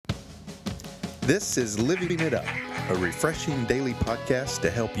This is Living It Up, a refreshing daily podcast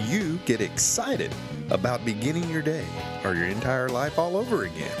to help you get excited about beginning your day or your entire life all over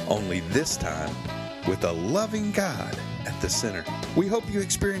again. Only this time with a loving God at the center. We hope you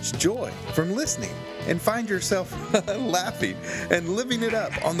experience joy from listening and find yourself laughing and living it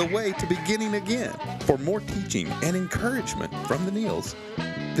up on the way to beginning again. For more teaching and encouragement from the Neils,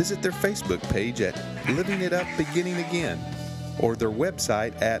 visit their Facebook page at Living It Up Beginning Again or their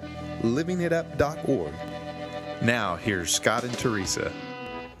website at livingitup.org. Now, here's Scott and Teresa.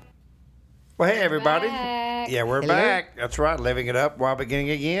 Well, hey, everybody. Back. Yeah, we're Hello. back. That's right, Living It Up while beginning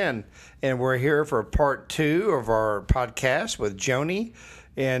again. And we're here for part 2 of our podcast with Joni.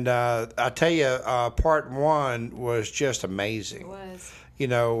 And I tell you, part 1 was just amazing. It was. You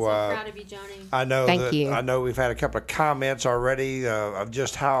know, So proud of you, Joni. I know Thank you. I know we've had a couple of comments already of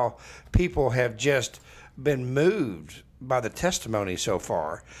just how people have just been moved by the testimony so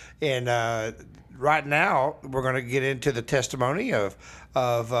far. And right now, we're going to get into the testimony of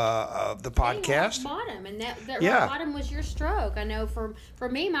the podcast. Rock bottom, and that Yeah. rock bottom was your stroke. I know for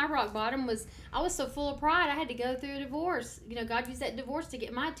me, my rock bottom was I was so full of pride I had to go through a divorce. You know, God used that divorce to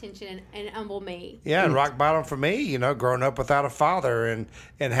get my attention and humble me. Yeah, and rock bottom for me, you know, growing up without a father and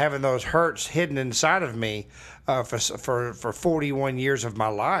having those hurts hidden inside of me for 41 years of my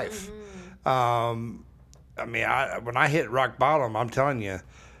life. Mm-hmm. I mean, when I hit rock bottom, I'm telling you,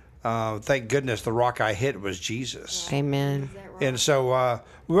 thank goodness the rock I hit was Jesus. Amen. Is that right? And so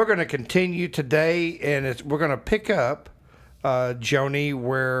we're going to continue today, and we're going to pick up Joni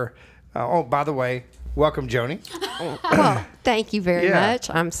where, oh, by the way, welcome, Joni. Well, thank you very Yeah. much.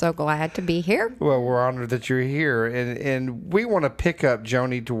 I'm so glad to be here. Well, we're honored that you're here, and we want to pick up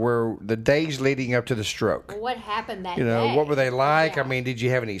Joni to where the days leading up to the stroke. What happened that You know, day? what were they like? Yeah. I mean, did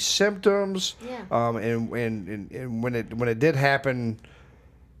you have any symptoms? Yeah. And when it did happen,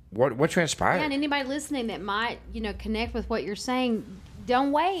 what transpired? Yeah, and anybody listening that might, connect with what you're saying,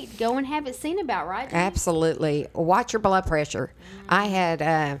 don't wait. Go and have it seen about, right? Joni? Absolutely. Watch your blood pressure. I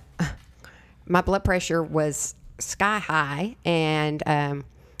had my blood pressure was sky high, and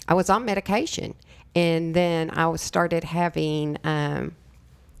I was on medication, and then I started having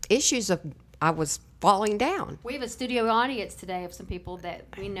issues of I was falling down. We have a studio audience today of some people that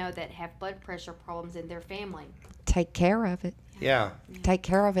we know that have blood pressure problems in their family. Take care of it. Yeah. Take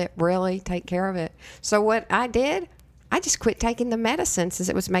care of it. Really take care of it. So what I did, I just quit taking the medicine since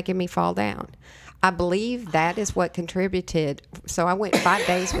it was making me fall down. I believe that is what contributed. So I went 5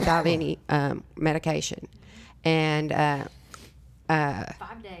 days without any medication, and 5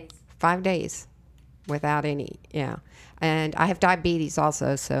 days. 5 days without any. Yeah, and I have diabetes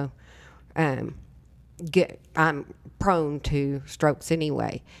also, so I'm prone to strokes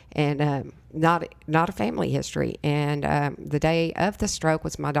anyway, and not a family history. And the day of the stroke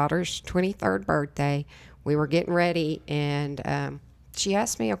was my daughter's 23rd birthday. We were getting ready, and she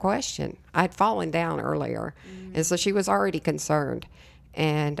asked me a question. I'd fallen down earlier, and so she was already concerned.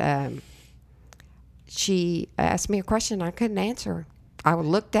 And she asked me a question I couldn't answer. I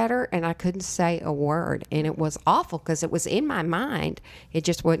looked at her, and I couldn't say a word. And it was awful because it was in my mind. It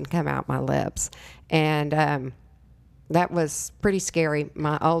just wouldn't come out my lips. And that was pretty scary.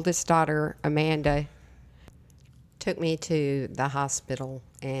 My oldest daughter, Amanda, took me to the hospital,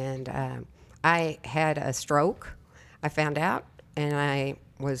 and I had a stroke. I found out, and I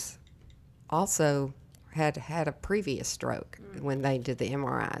was also had a previous stroke when they did the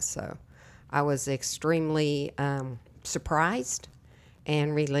MRI. So I was extremely surprised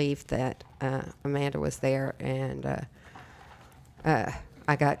and relieved that Amanda was there, and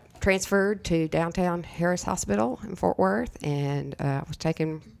I got transferred to downtown Harris Hospital in Fort Worth, and was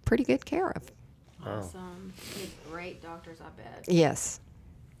taken pretty good care of. Awesome. You had great doctors, I bet. Yes.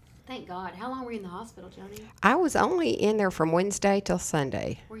 Thank God. How long were you in the hospital, Joni? I was only in there from Wednesday till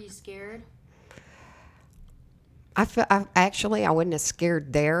Sunday. Were you scared? I wasn't as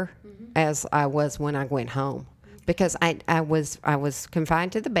scared there as I was when I went home, because I was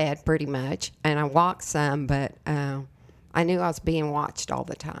confined to the bed pretty much, and I walked some, but I knew I was being watched all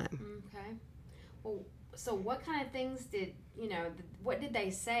the time. Okay. Well, so what kind of things what did they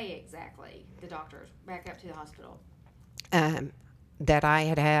say exactly, the doctors, back up to the hospital? That I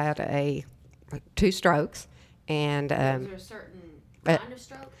had 2 strokes, and Was there a certain kind of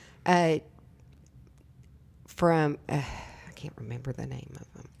stroke? from I can't remember the name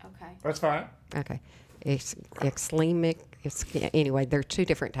of them. Okay. That's fine. Okay, it's ischemic. Anyway, there are 2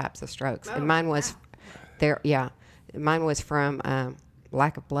 different types of strokes, Oh, and mine was there. Yeah, mine was from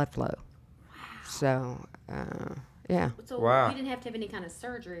lack of blood flow. So yeah. So Wow. you didn't have to have any kind of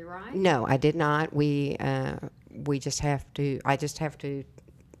surgery, right? No, I did not. We just have to. I just have to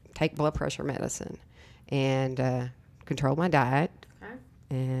take blood pressure medicine and control my diet. Okay.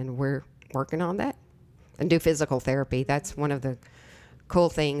 And we're working on that and do physical therapy. That's one of the cool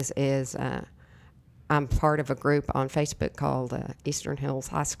things is I'm part of a group on Facebook called Eastern Hills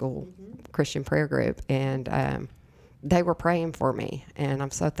High School Christian Prayer Group, and they were praying for me, and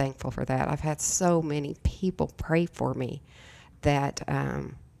I'm so thankful for that. I've had so many people pray for me that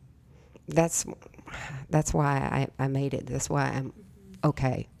that's why I made it. That's why I'm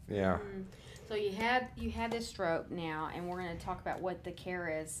okay. Yeah. So you had this stroke now, and we're going to talk about what the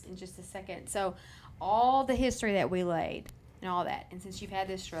care is in just a second. So all the history that we laid and all that, and since you've had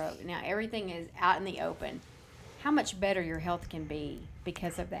this stroke, now everything is out in the open. How much better your health can be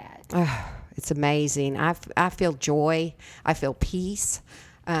because of that? It's amazing. I feel joy. I feel peace.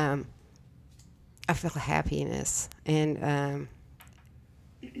 I feel happiness, and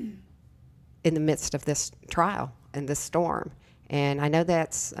in the midst of this trial and this storm. And I know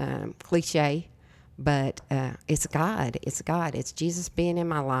that's cliche, but it's God. It's God. It's Jesus being in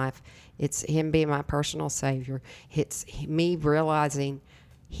my life. It's Him being my personal Savior. It's me realizing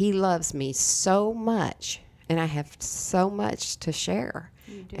He loves me so much, and I have so much to share.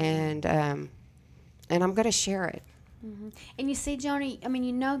 You do. And I'm going to share it. Mm-hmm. And you see, Joni, I mean,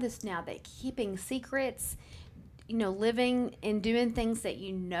 you know this now, that keeping secrets, living and doing things that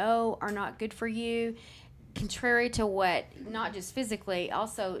are not good for you, contrary to what, not just physically,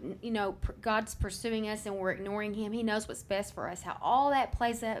 also, God's pursuing us and we're ignoring Him. He knows what's best for us, how all that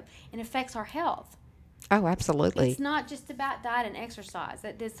plays up and affects our health. Oh, absolutely. It's not just about diet and exercise.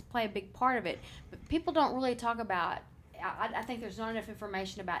 That does play a big part of it. But people don't really talk about, I think there's not enough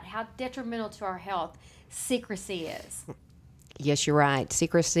information about how detrimental to our health secrecy is. Yes, you're right.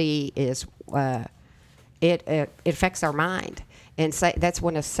 Secrecy is, it affects our mind. And that's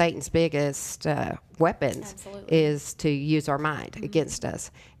one of Satan's biggest weapons. Absolutely. Is to use our mind against us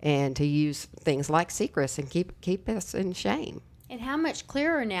and to use things like secrets and keep us in shame. And how much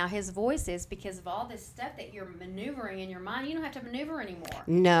clearer now his voice is because of all this stuff that you're maneuvering in your mind. You don't have to maneuver anymore.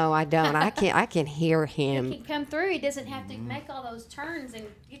 No, I don't. I can hear He him. can come through. He doesn't have to make all those turns and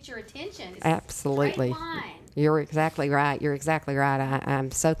get your attention. It's Absolutely. a straight line. You're exactly right. You're exactly right.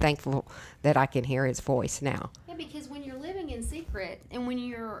 I'm so thankful that I can hear his voice now. Yeah, because when you're living in secret and when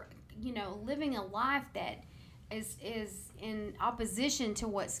you're, living a life that is in opposition to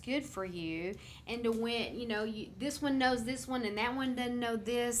what's good for you, and to when, this one knows this one and that one doesn't know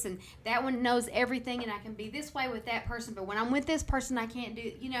this and that one knows everything and I can be this way with that person, but when I'm with this person I can't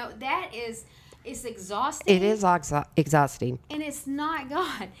do, it's exhausting. It is exhausting. And it's not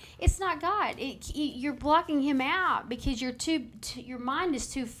God. It's not God. You're blocking Him out because your mind is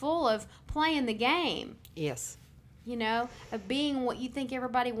too full of playing the game. Yes. Of being what you think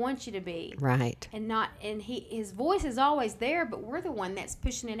everybody wants you to be. Right. And his voice is always there, but we're the one that's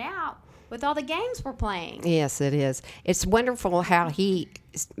pushing it out with all the games we're playing. Yes, it is. It's wonderful how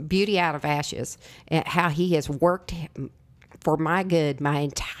beauty out of ashes, how He has worked for my good my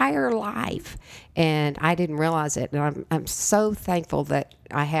entire life, and I didn't realize it. And I'm so thankful that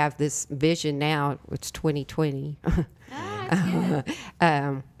I have this vision now. It's 2020. That's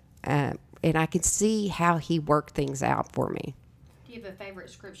good. And I can see how He worked things out for me. Do you have a favorite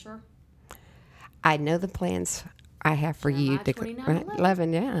scripture? I know the plans I have for you. Jeremiah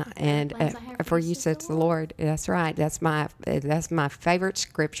 29:11. Yeah. And plans I have for you, says the Lord. That's right. That's my favorite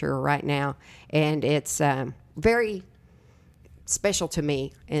scripture right now. And it's very special to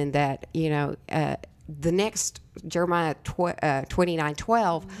me in that, the next Jeremiah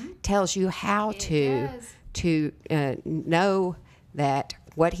 29:12 tells you how to know that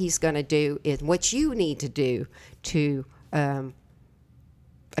what He's going to do is what you need to do to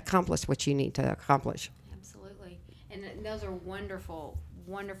accomplish what you need to accomplish. Absolutely. And those are wonderful,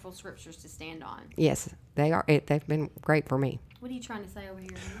 wonderful scriptures to stand on. Yes, they are. They've been great for me. What are you trying to say over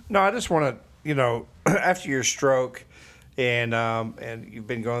here? No, I just want to, after your stroke, and you've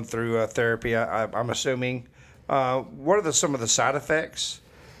been going through therapy, I'm assuming. What are some of the side effects,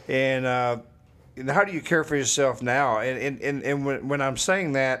 and how do you care for yourself now? And when I'm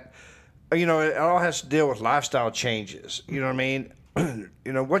saying that, it all has to deal with lifestyle changes. You know what I mean?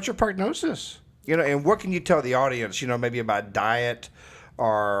 What's your prognosis? And what can you tell the audience? Maybe about diet,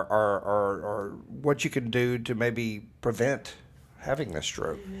 or what you can do to maybe prevent having this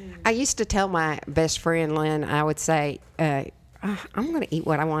stroke. I used to tell my best friend Lynn, I would say, I'm going to eat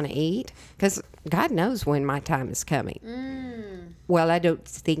what I want to eat because God knows when my time is coming. Well, I don't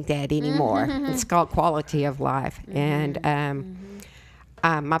think that anymore. It's called quality of life. And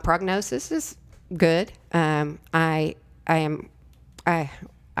my prognosis is good. I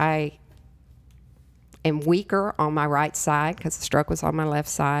am weaker on my right side because the stroke was on my left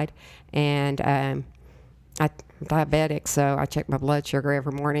side, and I'm diabetic, so I check my blood sugar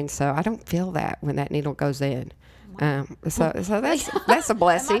every morning. So I don't feel that when that needle goes in. So that's a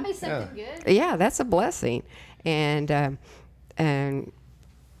blessing. That might be something good. Yeah, that's a blessing, and I'm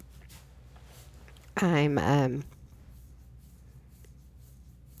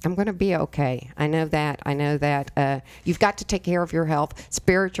going to be okay. I know that you've got to take care of your health,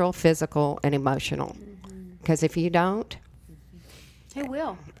 spiritual, physical, and emotional. Because if you don't, He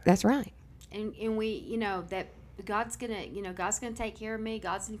will. that's right. And we, that God's gonna take care of me.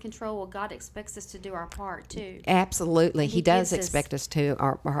 God's in control. Well, God expects us to do our part too, Absolutely. And He he does gives us- expect us to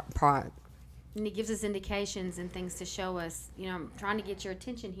our part. and He gives us indications and things to show us. I'm trying to get your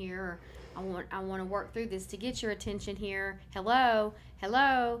attention here. Or I want to work through this to get your attention here. Hello.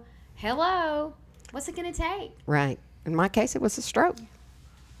 What's it gonna take? Right. In my case, it was a stroke.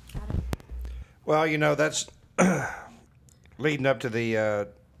 Well, that's leading up to the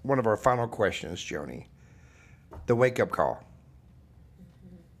one of our final questions, Joni. The wake-up call.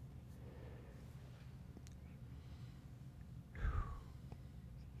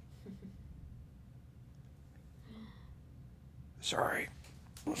 Sorry.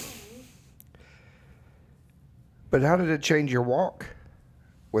 But how did it change your walk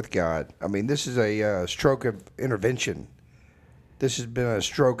with God? I mean, this is a stroke of intervention. This has been a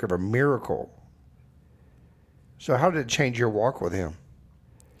stroke of a miracle. So how did it change your walk with Him?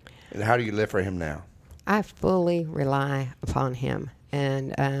 And how do you live for Him now? I fully rely upon Him,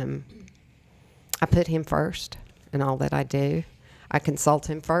 and I put Him first in all that I do. I consult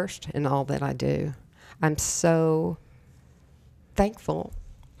Him first in all that I do. I'm so thankful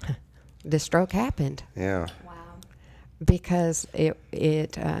this stroke happened Yeah. Wow. because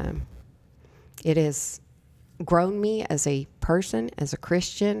it has grown me as a person, as a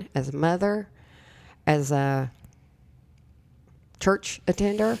Christian, as a mother, as a church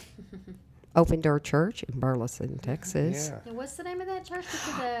attender. Open Door Church in Burleson, Texas. Yeah. And what's the name of that church? Just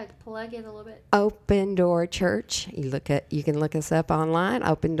to plug it a little bit. Open Door Church. You can look us up online,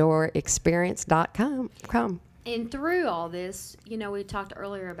 opendoorsexperience.com. Come. And through all this, we talked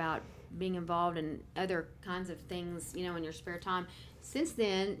earlier about being involved in other kinds of things, in your spare time. Since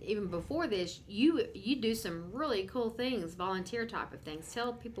then, even before this, you do some really cool things, volunteer type of things.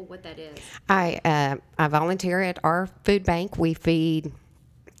 Tell people what that is. I volunteer at our food bank. We feed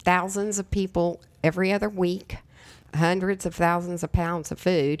thousands of people every other week, hundreds of thousands of pounds of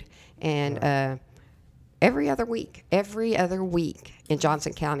food, and every other week in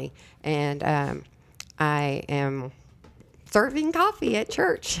Johnson County. And I am serving coffee at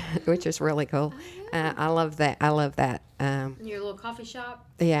church, which is really cool. I love that. Your little coffee shop.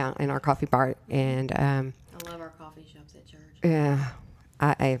 Yeah, in our coffee bar, and I love our coffee shops at church. yeah,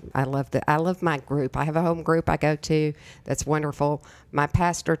 I love that. I love my group. I have a home group I go to that's wonderful. My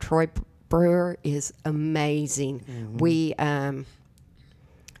pastor Troy Brewer is amazing. Mm-hmm.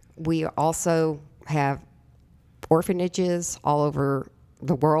 We also have orphanages all over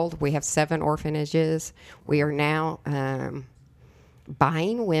the world. We have 7 orphanages. We are now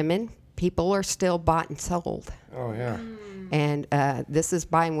buying women. People are still bought and sold. Oh, yeah. And this is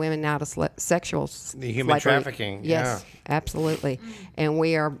buying women out of sexual The human slavery. trafficking, Yes, absolutely. And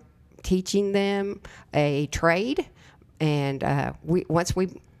we are teaching them a trade. And once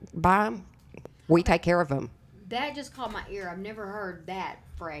we buy them, we take care of them. That just caught my ear. I've never heard that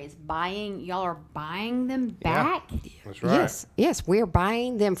phrase. Y'all are buying them back? That's right. Yes, we're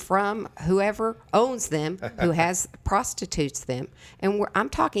buying them from whoever owns them, who prostitutes them. And I'm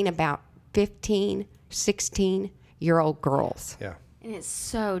talking about 15, 16-year-old girls. Yeah. And it's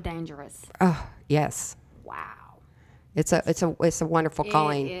so dangerous. Oh, yes. Wow. It's a wonderful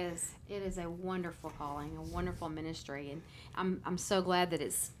calling. It is a wonderful calling, a wonderful ministry, and I'm so glad that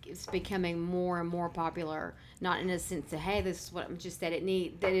it's becoming more and more popular. Not in a sense that, hey, this is what I'm just that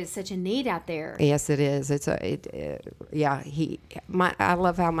is such a need out there. Yes, it is. I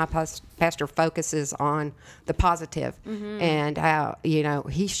love how my pastor focuses on the positive, and how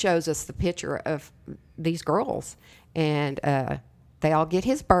he shows us the picture of these girls, and they all get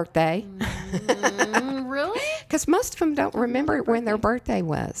his birthday, Really? because most of them don't remember when their birthday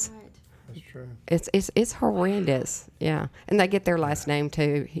was. Right. That's true. It's horrendous. Yeah, and they get their last name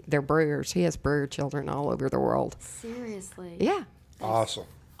too. They're Brewers. He has Brewer children all over the world. Seriously. Yeah. Awesome.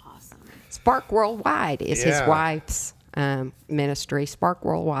 Awesome. Spark Worldwide is his Yeah. wife's ministry. Spark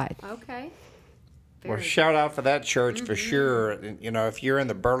Worldwide. Okay. Well, Very shout out for that church for sure. And, if you're in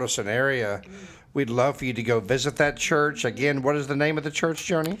the Burleson area, we'd love for you to go visit that church. Again, what is the name of the church,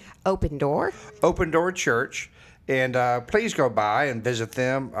 Joni? Open Door. Open Door Church. And please go by and visit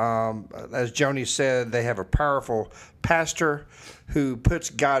them. As Joni said, they have a powerful pastor who puts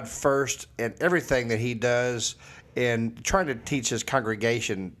God first in everything that he does and trying to teach his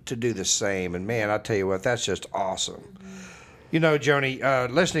congregation to do the same. And man, I tell you what, that's just awesome. You know, Joni,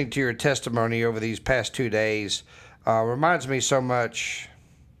 listening to your testimony over these past 2 days reminds me so much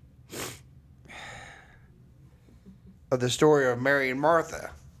of the story of Mary and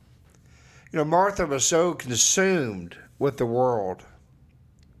Martha. You know, Martha was so consumed with the world,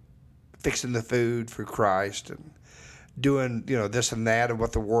 fixing the food for Christ and doing, this and that and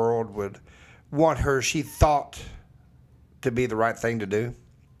what the world would want her, she thought to be the right thing to do.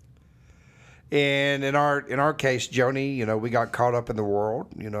 And in our case, Joni, we got caught up in the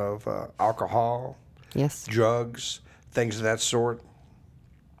world, of alcohol, Yes. drugs, things of that sort.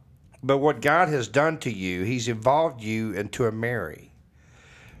 But what God has done to you, he's evolved you into a Mary,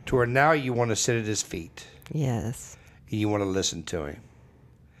 to where now you want to sit at his feet. Yes. And you want to listen to him.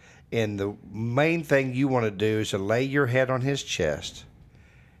 And the main thing you want to do is to lay your head on his chest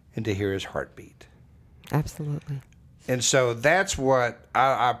and to hear his heartbeat. Absolutely. And so that's what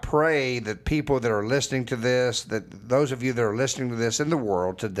I pray that people that are listening to this, that those of you that are listening to this in the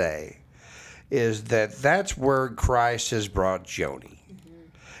world today, is that's where Christ has brought Joni.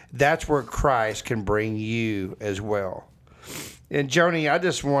 That's where Christ can bring you as well. And Joni, I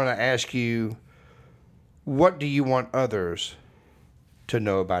just want to ask you, what do you want others to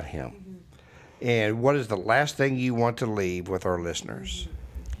know about him? And what is the last thing you want to leave with our listeners?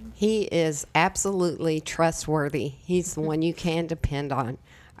 He is absolutely trustworthy. He's the one you can depend on.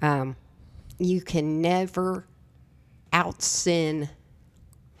 You can never out-sin.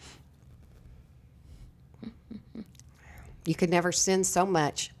 You can never sin so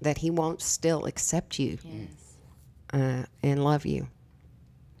much that he won't still accept you and love you.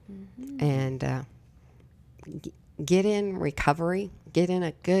 And get in recovery. Get in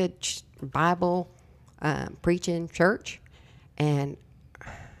a good Bible preaching church and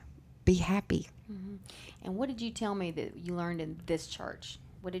be happy. And what did you tell me that you learned in this church?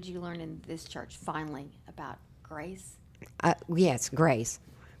 What did you learn in this church finally about grace? Yes, grace.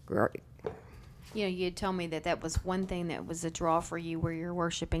 You had told me that was one thing that was a draw for you where you're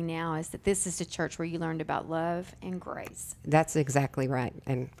worshiping now, is that this is the church where you learned about love and grace. That's exactly right.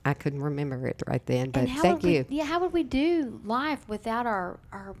 And I couldn't remember it right then, but And thank you. How would we do life without our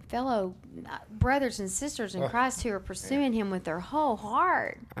fellow brothers and sisters in Christ who are pursuing him with their whole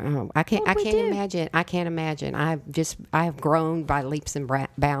heart? Oh, I can't What would we do? imagine. I can't imagine. I have grown by leaps and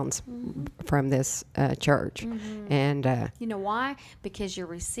bounds from this church. And You know why? Because you're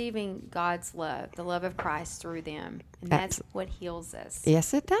receiving God's love, the love of Christ through them. And that's what heals us.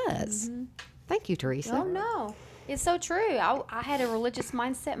 yes, it does. Thank you, Teresa. Oh, no. It's so true. I had a religious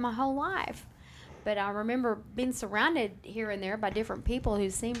mindset my whole life. But I remember being surrounded here and there by different people who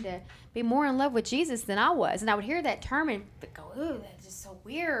seemed to be more in love with Jesus than I was. And I would hear that term and go, ooh, that's just so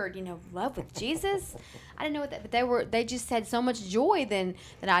weird, love with Jesus. I didn't know what that, but they just had so much joy than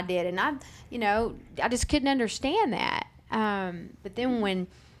I did. And I just couldn't understand that. But then when,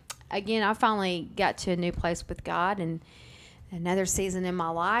 again, I finally got to a new place with God and another season in my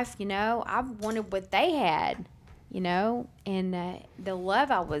life, I wanted what they had. And the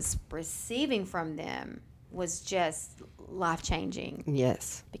love I was receiving from them was just life-changing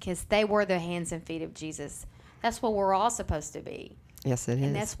Yes. because they were the hands and feet of Jesus. That's what we're all supposed to be. Yes, it is.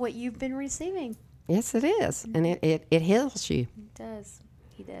 And that's what you've been receiving. Yes, it is. And it heals you. It does.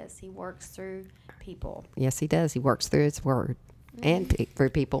 He does. He works through people. Yes, he does. He works through his word and through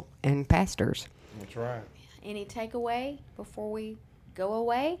people and pastors. That's right. Any takeaway before we go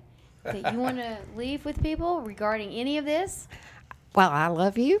away that you want to leave with people regarding any of this? Well, I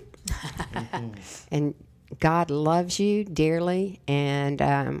love you. And God loves you dearly.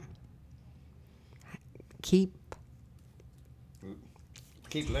 And keep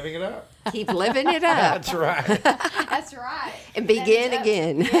living it up. keep living it up. That's right. That's right. And begin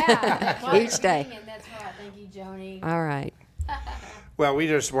again. Yeah. Each day. That's right. Thank you, Joni. All right. Well, we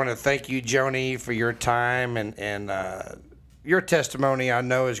just want to thank you, Joni, for your time and your testimony. I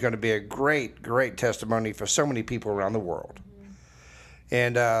know is going to be a great, great testimony for so many people around the world.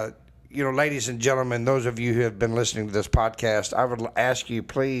 And ladies and gentlemen, those of you who have been listening to this podcast, I would ask you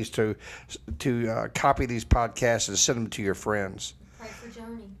please to copy these podcasts and send them to your friends. Pray for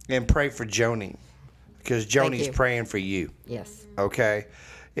Joni. And pray for Joni, because Joni's you. praying for you. Yes. Okay,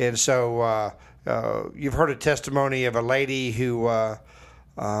 and so you've heard a testimony of a lady who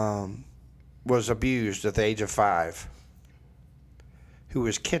was abused at the age of 5, who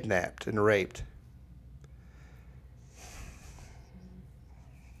was kidnapped and raped.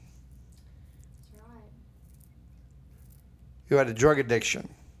 That's right. who had a drug addiction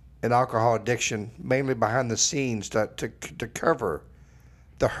and alcohol addiction, mainly behind the scenes to cover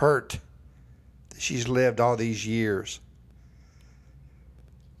the hurt that she's lived all these years.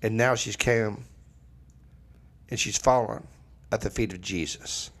 And now she's come and she's fallen at the feet of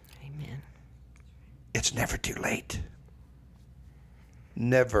Jesus. Amen. It's never too late.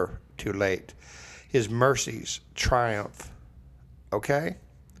 Never too late. His mercies triumph. Okay?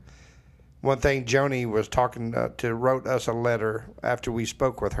 One thing, Joni was talking wrote us a letter after we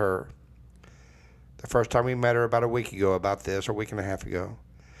spoke with her. The first time we met her about a week ago about this, or a week and a half ago.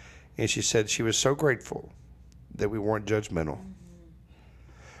 And she said she was so grateful that we weren't judgmental.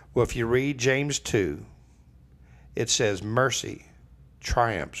 Well, if you read James 2, it says mercy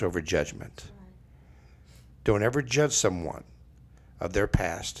triumphs over judgment. Don't ever judge someone of their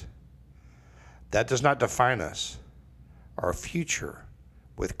past. That does not define us. Our future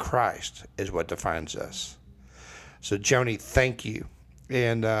with Christ is what defines us. So, Joni, thank you.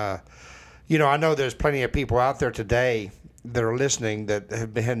 And, I know there's plenty of people out there today that are listening that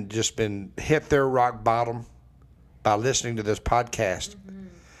have been hit their rock bottom by listening to this podcast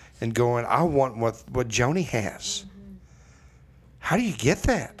and going, I want what Joni has. How do you get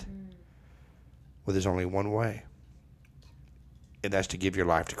that? Well, there's only one way, and that's to give your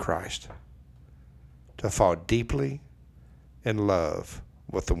life to Christ, to fall deeply in love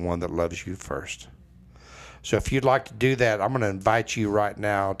with the one that loves you first. So if you'd like to do that, I'm going to invite you right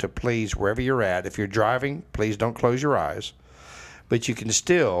now to please, wherever you're at, if you're driving, please don't close your eyes, but you can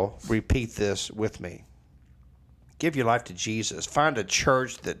still repeat this with me. Give your life to Jesus. Find a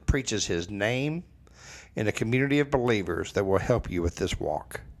church that preaches his name and a community of believers that will help you with this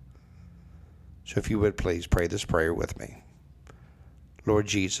walk. So if you would please pray this prayer with me. Lord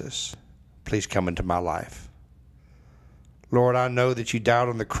Jesus, please come into my life. Lord, I know that you died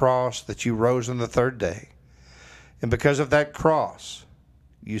on the cross, that you rose on the third day. And because of that cross,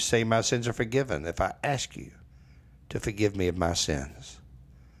 you say my sins are forgiven if I ask you to forgive me of my sins.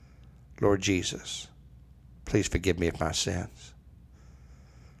 Lord Jesus, please forgive me of my sins.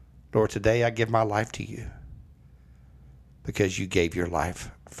 Lord, today I give my life to you because you gave your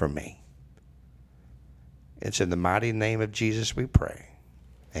life for me. It's in the mighty name of Jesus we pray.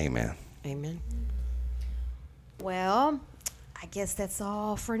 Amen. Amen. Well, I guess that's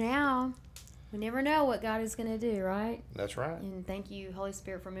all for now. We never know what God is going to do, right? That's right. And thank you, Holy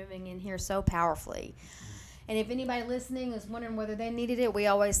Spirit, for moving in here so powerfully. And if anybody listening is wondering whether they needed it, we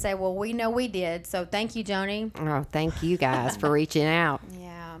always say, well, we know we did. So thank you, Joni. Oh, thank you guys for reaching out.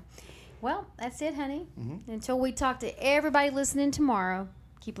 Yeah. Well, that's it, honey. Until we talk to everybody listening tomorrow,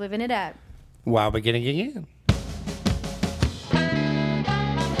 keep living it up. While beginning again.